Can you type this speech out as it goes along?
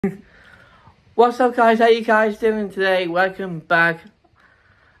What's up, guys? How you guys doing today? Welcome back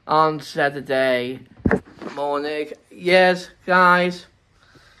on Saturday morning. Yes, guys,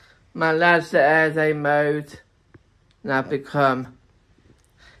 my last Saturday mode now become.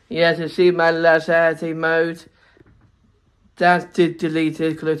 Yes, you see my last Saturday mode. That's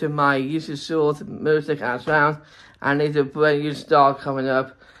deleted, including my user sort, music and sound. I need a brand new start coming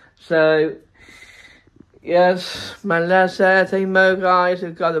up. So, yes, my last Saturday mode, guys.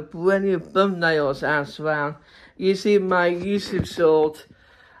 I've got a brand new thumbnails and surround. You see my YouTube sort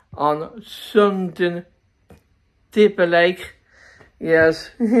on Sunday Timberlake.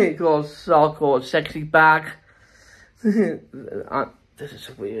 Yes, it goes so-called sexy bag. This is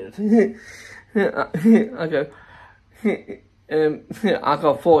weird. I go, I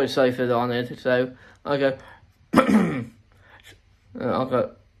got 40 ciphers on it, so I go, I'll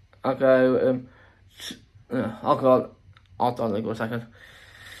go, hold on a second.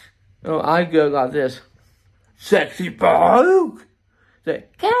 Oh, I go like this. Sexy bag. Say,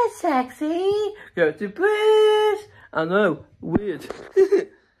 get sexy. Go to please. I know, weird. This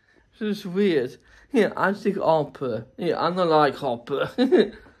is weird. Yeah, I think Hopper. Yeah, I'm not like Hopper.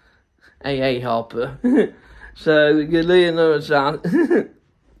 AA Hopper. So, you really know it's that.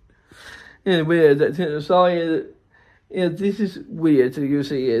 Yeah, weird. Sorry. Yeah, this is weird to you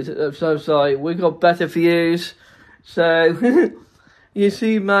see it. I'm so sorry. We got better views. So, you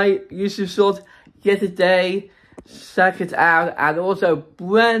see my YouTube sort yesterday, second out, and also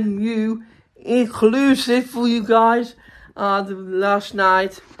brand new inclusive for you guys. Last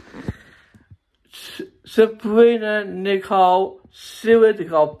night, Sabrina Nicole Stewart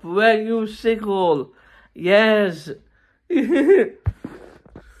got brand new single. Yes.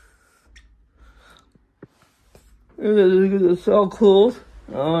 It's so cool.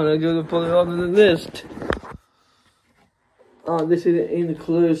 Oh, I'm gonna put it on the list. Oh, this is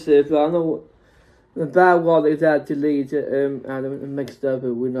inclusive. I know the bad one is that deleted and mixed up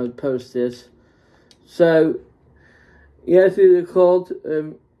and we not post this. So yes, it's called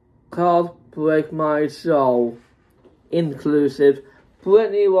Can't Break My Soul. Inclusive.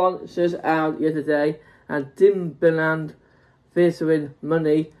 Brand new one says out yesterday, and Timbaland featuring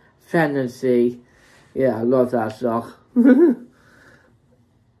Money Fantasy. Yeah, I love that song.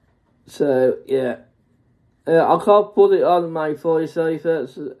 So, yeah. I can't put it on my voice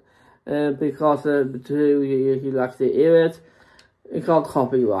ciphers because you like to hear it. You can't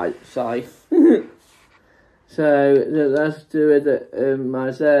copyright, sorry. So, let's do it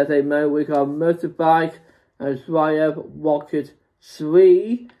my Saturday mode. We got motorbike, a Swire Rocket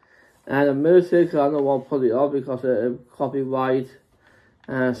 3, and a music. I don't want to put it on because of copyright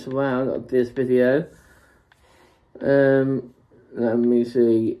surround of this video. Let me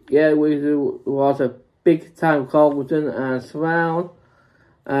see. Yeah, we was a big time Golden and surround.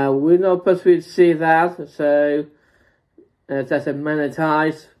 We're not supposed to see that, so that's a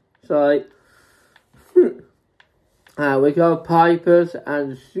monetized. Sorry. We got Pipers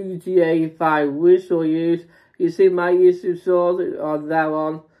and CGA 5 whistle use. You see my YouTube sword on that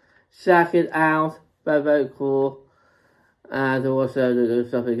one. Check it out. Very, very cool. And also there's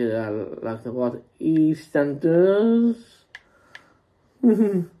something like the what EastEnders.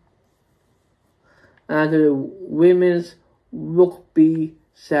 And the women's rugby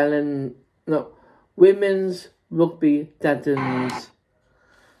women's rugby Titans.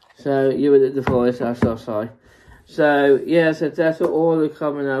 So you were the voice, I'm so sorry. So yeah, so that's all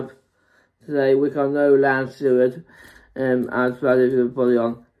coming up today. We got no Lance Stewart. I'd rather do put it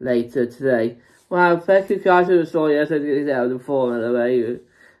on later today. Well, thank you guys for the story. Yes, I did it out of the forum anyway.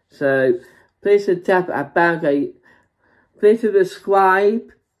 So please tap at Bank. Please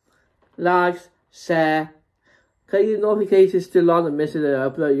subscribe, like, share. Click your notifications still on and miss it when I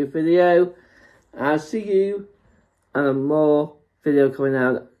upload your video. I'll see you and more video coming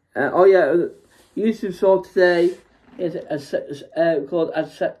out. Oh yeah, YouTube sort today is called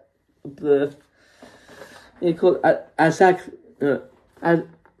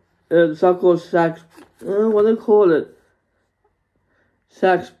song called sax. What do I call it?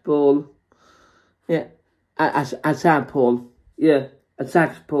 Sax ball. Yeah, a sample. Yeah, a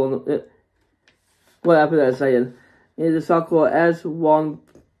sax ball. Whatever they're saying. Yeah, the song called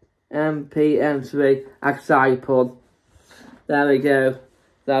S1MPM3 Exciple. There we go.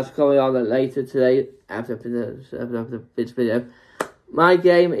 That's coming on later today after this video. My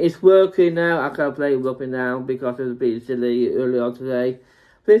game is working now. I can't play rugby now because it was a bit silly early on today.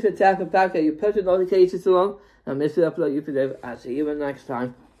 Please tap and back at your post notifications along and miss the upload your video. I'll see you next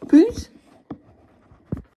time. Peace.